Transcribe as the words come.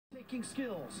breathtaking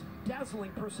skills,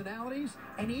 dazzling personalities,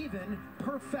 and even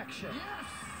perfection. Yes,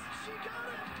 she got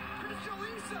it.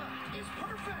 Crystalisa is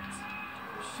perfect.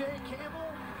 Shea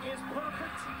Campbell is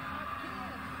perfect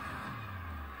again.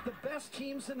 The best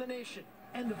teams in the nation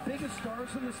and the biggest stars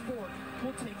in the sport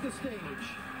will take the stage.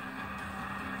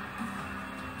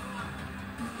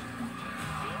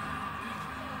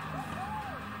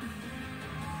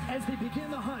 As they begin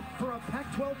the hunt for a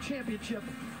Pac-12 championship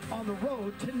on the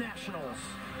road to nationals.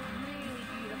 Really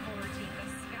beautiful routine. The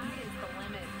sky is the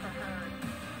limit for her.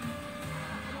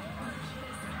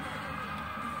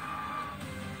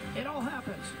 It all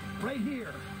happens right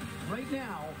here, right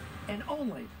now, and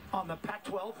only on the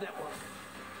Pac-12 network.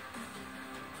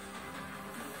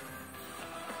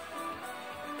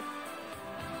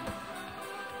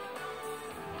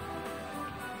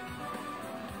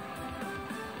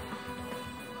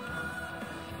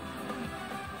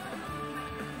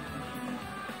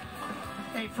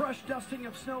 A fresh dusting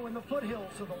of snow in the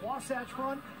foothills of the Wasatch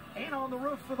Front and on the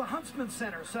roof of the Huntsman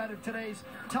Center side of today's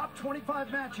top 25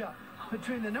 matchup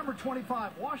between the number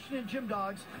 25 Washington Gym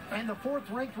Dogs and the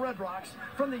 4th-ranked Red Rocks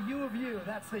from the U of U.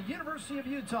 That's the University of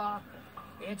Utah.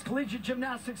 It's collegiate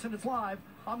gymnastics, and it's live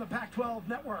on the Pac-12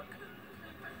 network.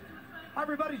 Hi,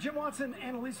 everybody. Jim Watson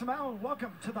and Elisa Mao.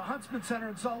 Welcome to the Huntsman Center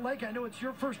in Salt Lake. I know it's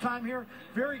your first time here.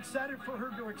 Very excited for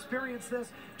her to experience this.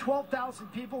 12,000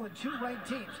 people and 2 ranked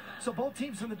teams. So both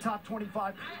teams in the top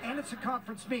 25, and it's a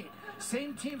conference meet.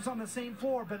 Same teams on the same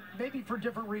floor, but maybe for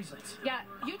different reasons. Yeah,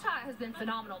 Utah has been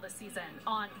phenomenal this season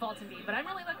on vault and beam, but I'm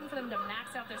really looking for them to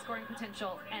max out their scoring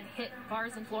potential and hit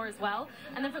bars and floor as well.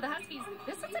 And then for the Huskies,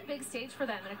 this is a big stage for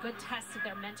them and a good test of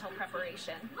their mental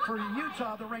preparation. For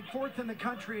Utah, they're ranked 4th in the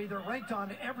country. They're ranked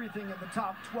on everything in the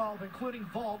top 12, including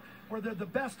vault, where they're the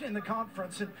best in the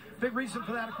conference. And big reason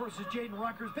for that, of course, is Jaden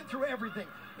Rucker's been through everything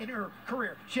in her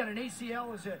career. She had an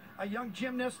ACL as a young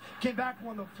gymnast, came back,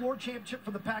 won the floor championship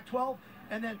for the Pac-12,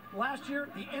 and then last year,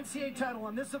 the NCAA title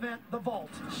on this event, the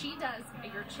vault. She does a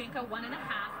Yurchenko 1.5,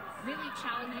 really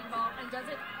challenging vault, and does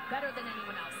it better than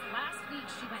anyone else. Last week,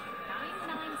 she went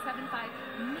 9.975,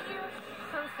 near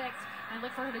perfect. I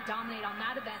look for her to dominate on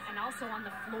that event and also on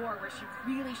the floor, where she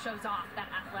really shows off that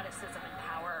athleticism and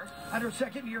power. Under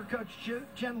second-year coach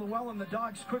Jen Llewellyn, the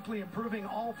Dogs quickly improving.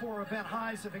 All 4 event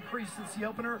highs have increased since the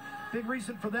opener. Big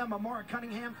reason for them, Amara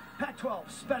Cunningham, Pac-12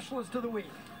 Specialist of the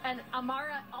Week. And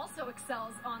Amara also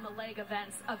excels on the leg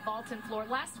events of vault and floor.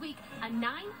 Last week, a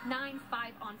 9.95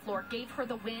 on floor gave her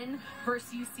the win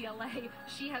versus UCLA.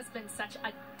 She has been such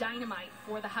a dynamite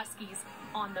for the Huskies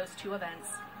on those 2 events.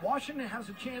 Washington has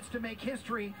a chance to make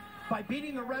history by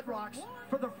beating the Red Rocks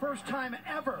for the first time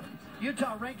ever.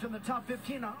 Utah ranked in the top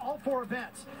 15 on all 4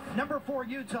 events. Number 4,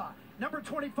 Utah. Number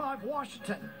 25,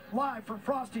 Washington. Live from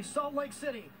Frosty, Salt Lake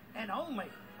City, and only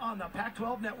on the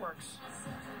Pac-12 networks.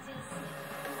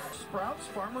 Sprouts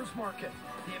Farmers Market,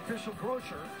 the official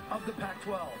grocer of the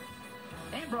Pac-12.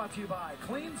 And brought to you by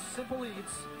Clean Simple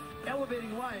Eats,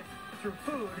 elevating life through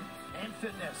food and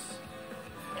fitness.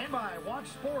 And by Watch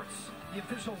Sports, the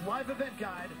official live event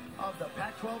guide of the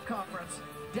Pac-12 Conference.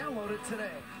 Download it today.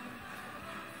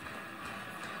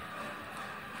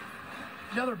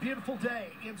 Another beautiful day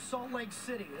in Salt Lake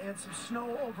City. They had some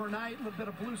snow overnight, a little bit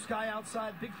of blue sky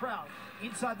outside. Big crowd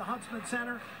inside the Huntsman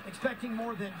Center, expecting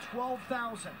more than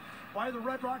 12,000. Why are the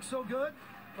Red Rocks so good?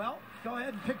 Well, go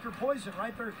ahead and pick your poison,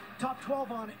 right? They're top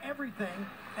 12 on everything,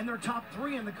 and they're top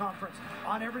 3 in the conference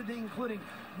on everything, including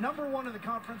number 1 in the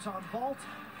conference on vault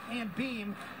and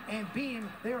beam. And beam,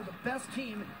 they are the best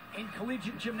team in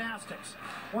collegiate gymnastics.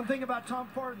 One thing about Tom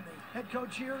Farden, the head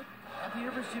coach here at the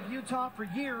University of Utah for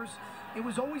years, it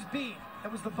was always beam.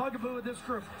 That was the bugaboo of this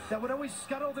group. That would always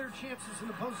scuttle their chances in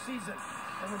the postseason.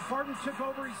 And when Farden took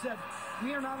over, he said,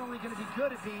 we are not only going to be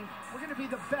good at beam, we're going to be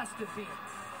the best at beam.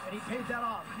 And he paid that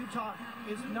off. Utah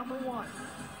is number 1.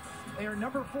 They are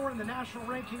number 4 in the national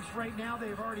rankings right now.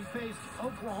 They've already faced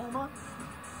Oklahoma.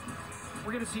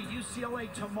 We're going to see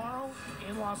UCLA tomorrow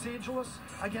in Los Angeles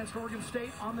against Oregon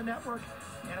State on the network.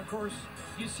 And, of course,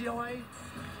 UCLA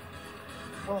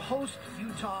will host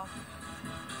Utah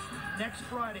next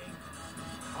Friday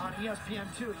on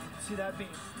ESPN2. You can see that beam.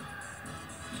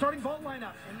 Starting vault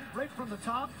lineup, and right from the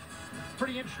top,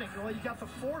 pretty interesting. Well, you got the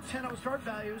 4 10-0 start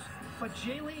values, but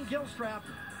Jaylene Gilstrap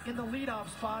in the leadoff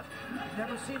spot.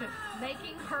 Never seen it.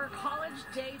 Making her college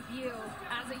debut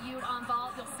as a Ute on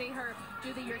vault. You'll see her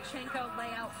do the Yurchenko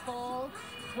layout full,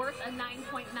 worth a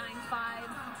 9.95.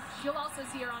 You'll also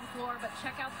see her on floor, but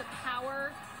check out the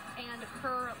power and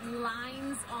her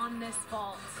lines on this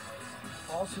vault.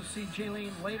 Also see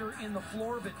Jaylene later in the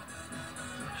floor, but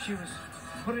she was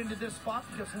put into this spot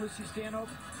because Lucy Stanhope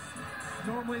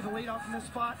Normally the leadoff in this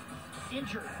spot,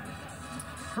 injured.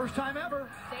 First time ever.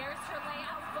 There's her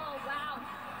layout full. Wow.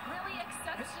 Really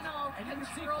exceptional and you can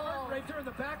see control. right there in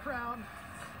the background.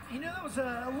 You knew that was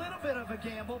a little bit of a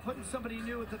gamble, putting somebody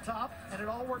new at the top, and it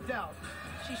all worked out.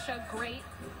 She showed great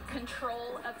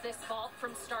control of this vault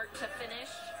from start to finish.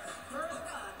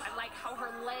 I like how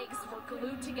her legs were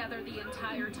glued together the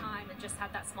entire time and just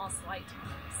had that small slight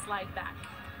slide back.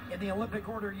 In the Olympic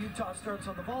order, Utah starts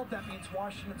on the vault. That means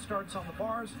Washington starts on the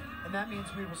bars, and that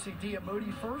means we will see Dia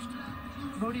Moody first.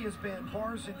 Moody has been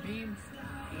bars and beam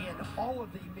in all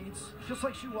of the meets, just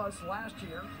like she was last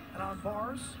year. And on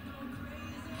bars,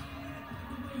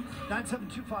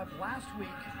 9.725 last week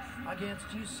against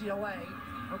UCLA.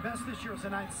 Her best this year is a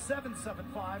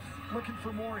 9.775. Looking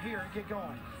for more here. Get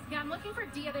going. Yeah, I'm looking for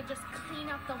Dia to just clean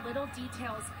up the little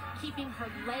details, keeping her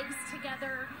legs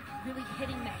together, really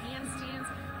hitting the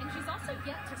handstands. And she's also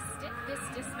yet to stick this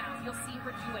dismount. You'll see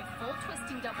her do a full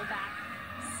twisting double back.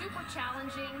 Super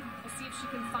challenging. We'll see if she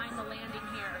can find the landing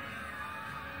here.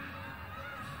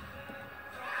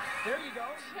 There you go.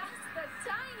 Just the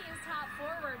tiniest hop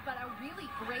forward, but a really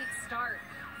great start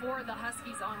for the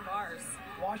Huskies on bars.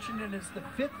 Washington is the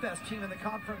 5th best team in the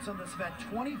conference on this event,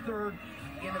 23rd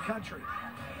in the country.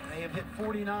 They have hit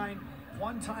 49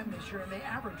 one time this year, and they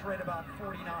average right about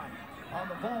 49. On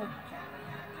the vault,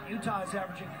 Utah is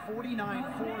averaging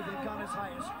 49.4. They've gone as high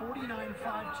as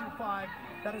 49.525.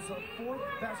 That is the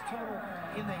 4th best total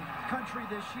in the country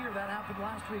this year. That happened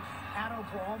last week at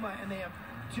Oklahoma, and they have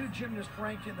 2 gymnasts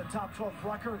ranked in the top 12,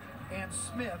 Rucker and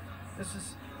Smith. This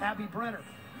is Abby Brenner.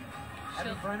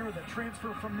 Abby Brenner, the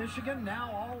transfer from Michigan, now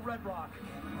all Red Rock.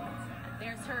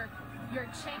 There's her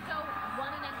Yurchenko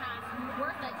 1.5,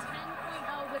 worth a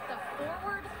 10.0 with the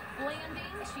forward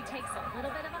landing. She takes a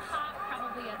little bit of a hop,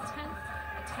 probably a tenth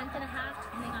and a half,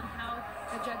 depending on how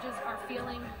the judges are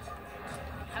feeling.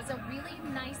 Has a really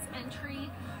nice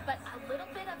entry, but a little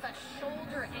bit of a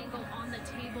shoulder angle on the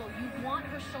table. You want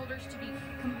her shoulders to be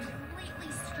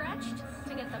completely stretched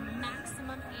to get the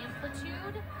maximum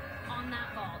amplitude on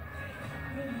that vault.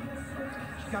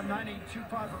 She's got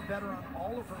 9.825 or better on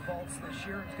all of her vaults this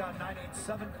year, and has got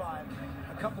 9.875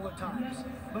 a couple of times.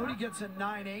 Moody gets a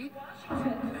 9.8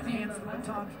 and hands the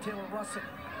baton to Taylor Russin.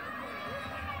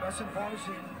 Russin bars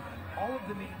in all of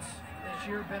the meets this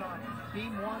year, been on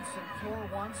beam once and floor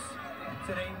once.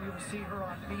 Today we will see her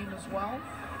on beam as well.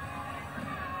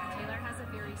 Taylor has a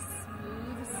very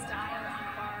smooth style on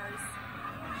bars.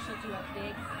 She'll do a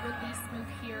big release move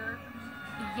here.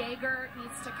 Jaeger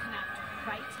needs to connect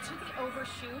right to the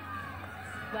overshoot.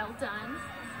 Well done.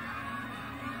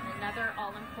 Another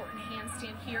all-important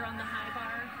handstand here on the high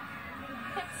bar.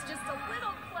 Hips just a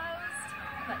little closed,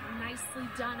 but nicely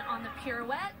done on the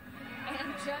pirouette.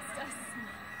 And just a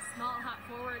small hop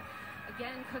forward.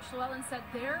 Again, Coach Llewellyn said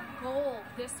their goal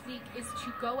this week is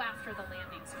to go after the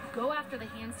landings, go after the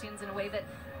handstands in a way that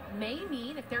may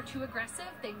mean if they're too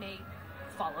aggressive, they may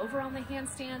fall over on the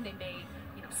handstand, they may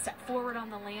step forward on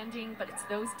the landing, but it's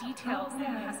those details that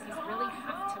the Huskies really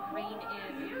have to rein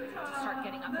in to start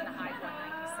getting up in the high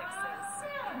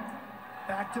 196s.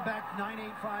 Back-to-back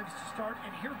 9.85s to start,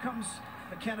 and here comes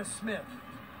McKenna Smith.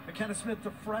 McKenna Smith,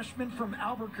 the freshman from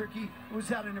Albuquerque, who's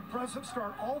had an impressive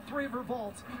start. All 3 of her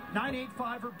vaults,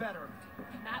 9.85 or better.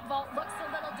 That vault looks a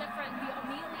little different. The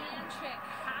Emilian chick,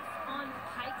 half on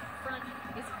pike front,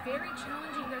 is very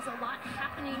challenging. There's a lot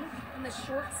happening in the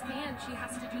short span. She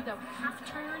has to do the half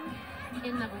turn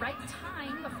in the right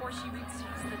time before she reaches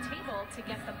the table to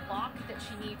get the block that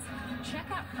she needs.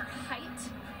 Check out her height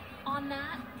on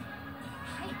that.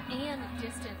 Height and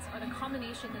distance are the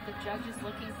combination that the judge is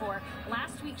looking for.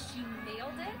 Last week she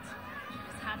nailed it. She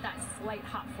just had that slight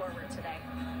hop forward today.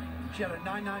 She had a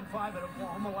 9.95 at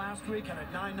Oklahoma last week and a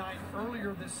 9.9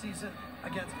 earlier this season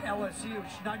against LSU.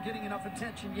 She's not getting enough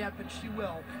attention yet, but she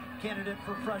will. Candidate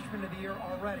for Freshman of the Year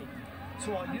already.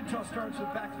 So while Utah starts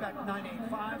with back-to-back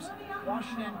 9.85s,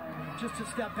 Washington just a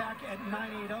step back at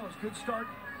 9.80s. Good start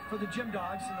for the Gym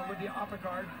Dogs and Olivia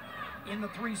Oppegard in the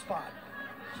 3 spot.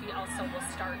 She also will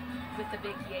start with the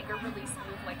big Jaeger release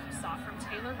move like you saw from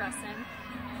Taylor Russin.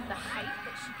 The height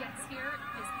that she gets here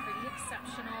is pretty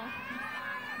exceptional.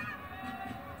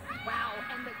 Wow,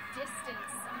 and the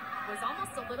distance was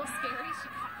almost a little scary. She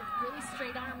caught with really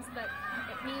straight arms, but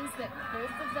it means that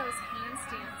both of those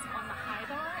handstands on the high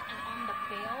bar and on the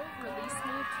bail release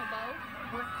move to low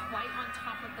were quite on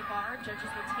top of the bar. Judges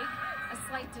will take a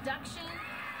slight deduction,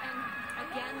 and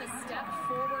again, the step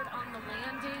forward on the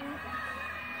landing.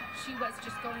 She was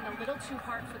just going a little too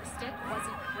hard for the stick,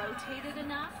 wasn't rotated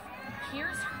enough.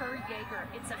 Here's her Jaeger.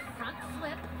 It's a front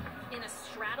flip in a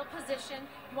straddle position.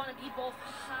 You want to be both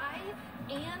high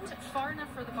and far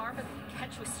enough for the bar, but you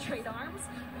catch with straight arms.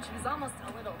 But she was almost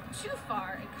a little too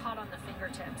far and caught on the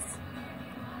fingertips.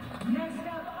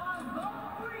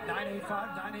 9.85,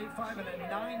 9.85, and a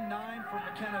 9.9 for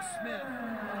McKenna Smith.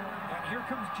 And here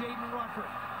comes Jaden Rucker,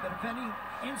 the defending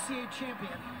NCAA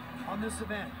champion on this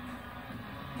event.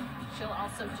 She'll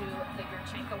also do the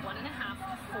Yurchenko 1.5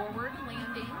 forward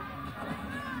landing.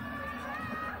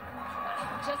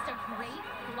 Just a great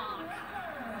block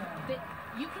that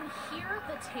you can hear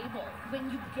the table. When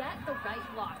you get the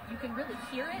right block, you can really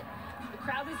hear it. The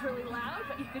crowd was really loud,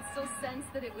 but you could still sense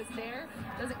that it was there.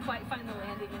 Doesn't quite find the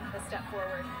landing into the step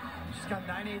forward. She's got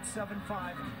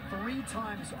 9.875 3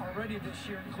 times already this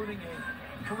year, including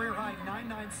a career high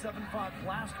 9.975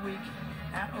 last week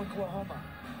at Oklahoma.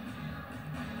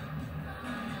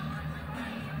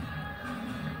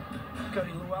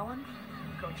 Cody Llewellyn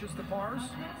coaches the bars.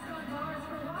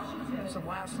 Some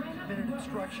last minute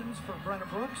instructions for Brenna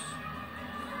Brooks.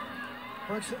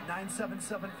 Brooks at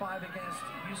 9.775 against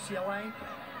UCLA.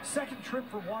 Second trip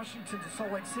for Washington to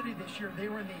Salt Lake City this year. They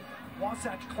were in the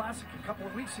Wasatch Classic a couple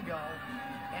of weeks ago,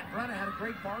 and Brenna had a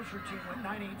great bars routine, went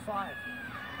 9.85.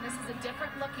 This is a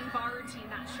different looking bar routine.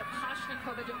 That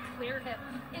Shaposhnikova to clear hip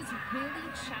is really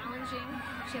challenging.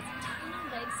 She has tiny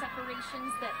leg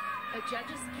separations that the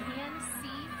judges can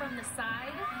see from the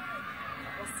side.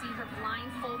 We'll see her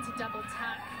blindfold to double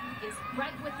tuck is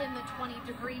right within the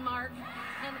 20-degree mark.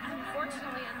 And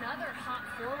unfortunately, another hop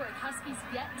forward. Huskies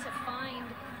yet to find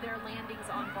their landings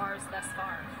on bars thus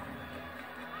far.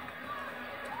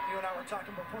 You and I were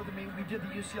talking before the meet. We did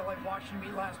the UCLA-Washington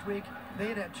meet last week.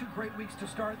 They had 2 great weeks to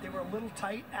start. They were a little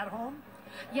tight at home.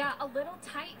 Yeah, a little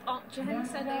tight. Jen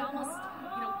said they almost,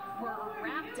 were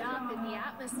wrapped up in the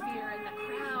atmosphere and the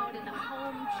crowd in the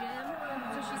home gym.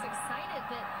 So she's excited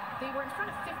that they were in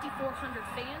front of 5,400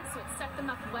 fans, so it set them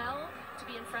up well to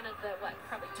be in front of the,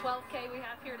 probably 12K we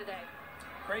have here today.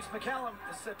 Grace McCallum,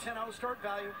 this is a 10-0 start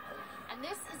value. And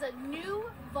this is a new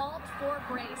vault for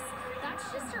Grace. That's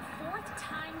just her 4th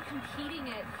time competing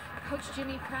it. Coach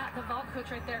Jimmy Pratt, the vault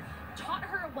coach right there, taught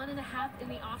her a 1.5 in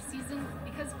the off-season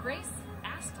because Grace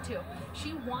asked to.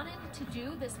 She wanted to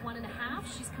do this 1.5.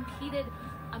 She's competed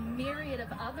a myriad of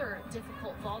other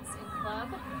difficult vaults in club,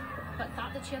 but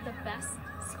thought that she had the best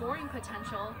scoring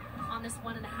potential on this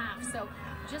 1.5. So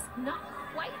just not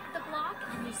quite the block,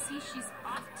 and you see she's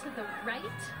off to the right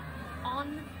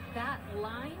on that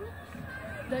line.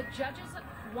 The judges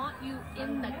want you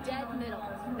in the dead middle.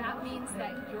 That means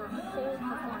that your whole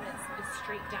performance is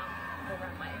straight down the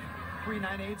runway. 3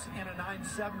 9.8s and a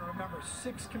 9.7. Remember,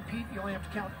 6 compete. You only have to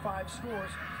count 5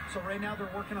 scores. So right now they're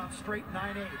working on straight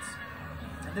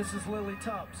 9.8s. And this is Lily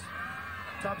Tubbs.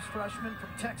 Tubbs, freshman from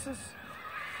Texas.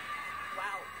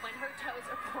 Wow, when her toes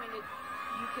are pointed,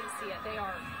 you can see it. They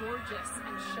are gorgeous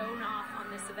and shown off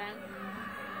on this event.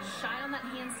 Shy on that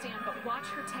handstand, but watch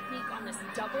her technique on this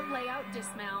double layout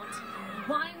dismount.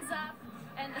 Winds up,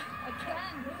 and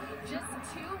again,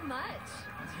 just too much.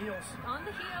 Heels. On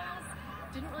the heels.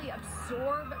 Didn't really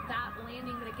absorb that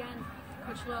landing, but again,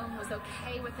 Coach Llewellyn was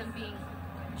okay with them being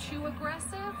too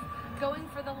aggressive, going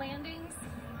for the landings,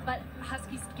 but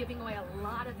Huskies giving away a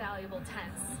lot of valuable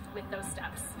tenths with those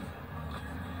steps.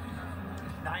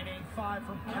 9.85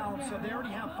 from Cal, so they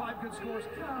already have 5 good scores.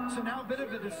 So now a bit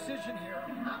of a decision here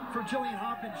for Jillian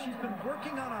Hoppin. She's been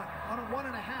working on a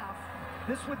 1.5.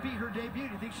 This would be her debut.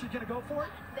 Do you think she's going to go for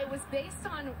it? It was based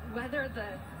on whether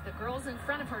the girls in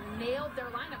front of her nailed their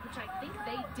lineup, which I think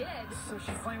they did. So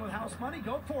she's playing with house money.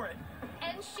 Go for it.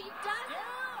 And she does it.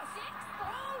 Yes! 6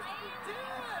 Oh, she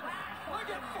did! Look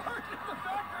at Fart in the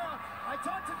background. I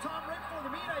talked to Tom right before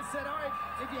the meet. I said, all right,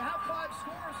 if you have 5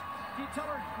 scores, do you tell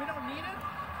her we don't need it?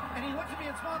 And he looked at me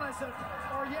and smiled, and I said,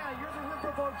 oh yeah, you're the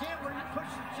riverboat gambler. You push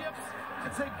the chips and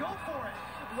say, go for it.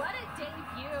 What a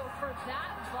debut for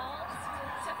that vault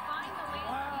to find the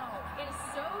landing. Wow. It is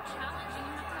so challenging.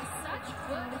 You have to have such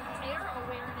good air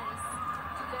awareness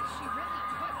that she really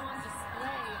put on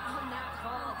display on that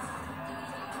vault.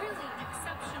 Really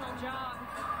exceptional job.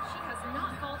 She has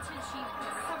not vaulted. She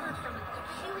suffered from an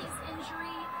Achilles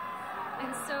injury.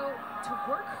 And so to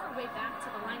work her way back to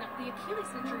the lineup, the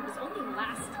Achilles injury was only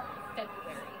last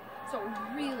February. So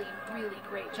really, really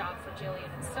great job for Jillian.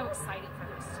 It's so exciting for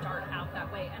her to start out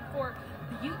that way. And for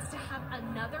the Utes to have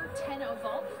another 10-0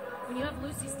 vault, when you have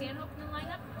Lucy Stanhope in the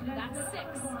lineup, that's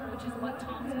 6, which is what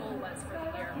Tom's goal was for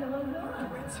the year.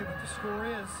 Wait and see what the score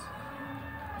is.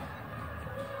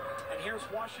 And here's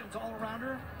Washington's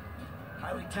all-arounder,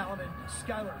 highly talented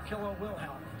Skylar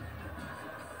Killow-Wilhelm.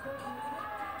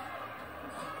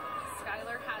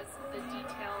 Skylar has the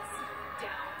details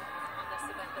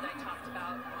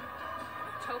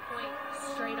point,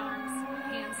 straight arms,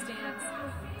 handstands.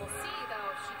 We'll see, though,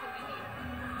 if she can be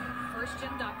the first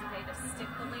gym doctor today to stick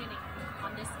the landing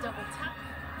on this double tap.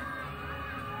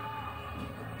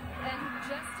 And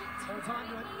just a Hold on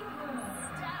to it.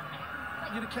 step.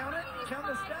 You gonna count it? Count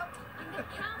the step? I'm going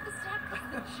to count the step because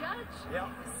the judge Yeah.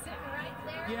 is sitting right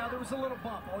there. Yeah, there was a little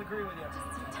bump. I'll agree with you.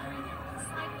 Just a tiny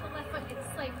slide of the left foot.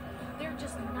 It's like they're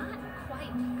just not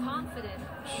quite confident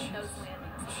in those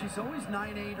landings. She's always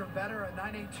 9.8 or better. A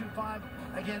 9.825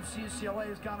 against UCLA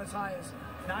has gone as high as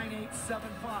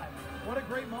 9.875. What a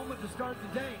great moment to start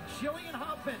the day. Jillian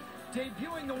Hoffman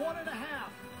debuting the 1.5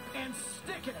 and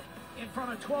sticking it in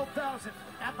front of 12,000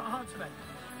 at the Huntsman.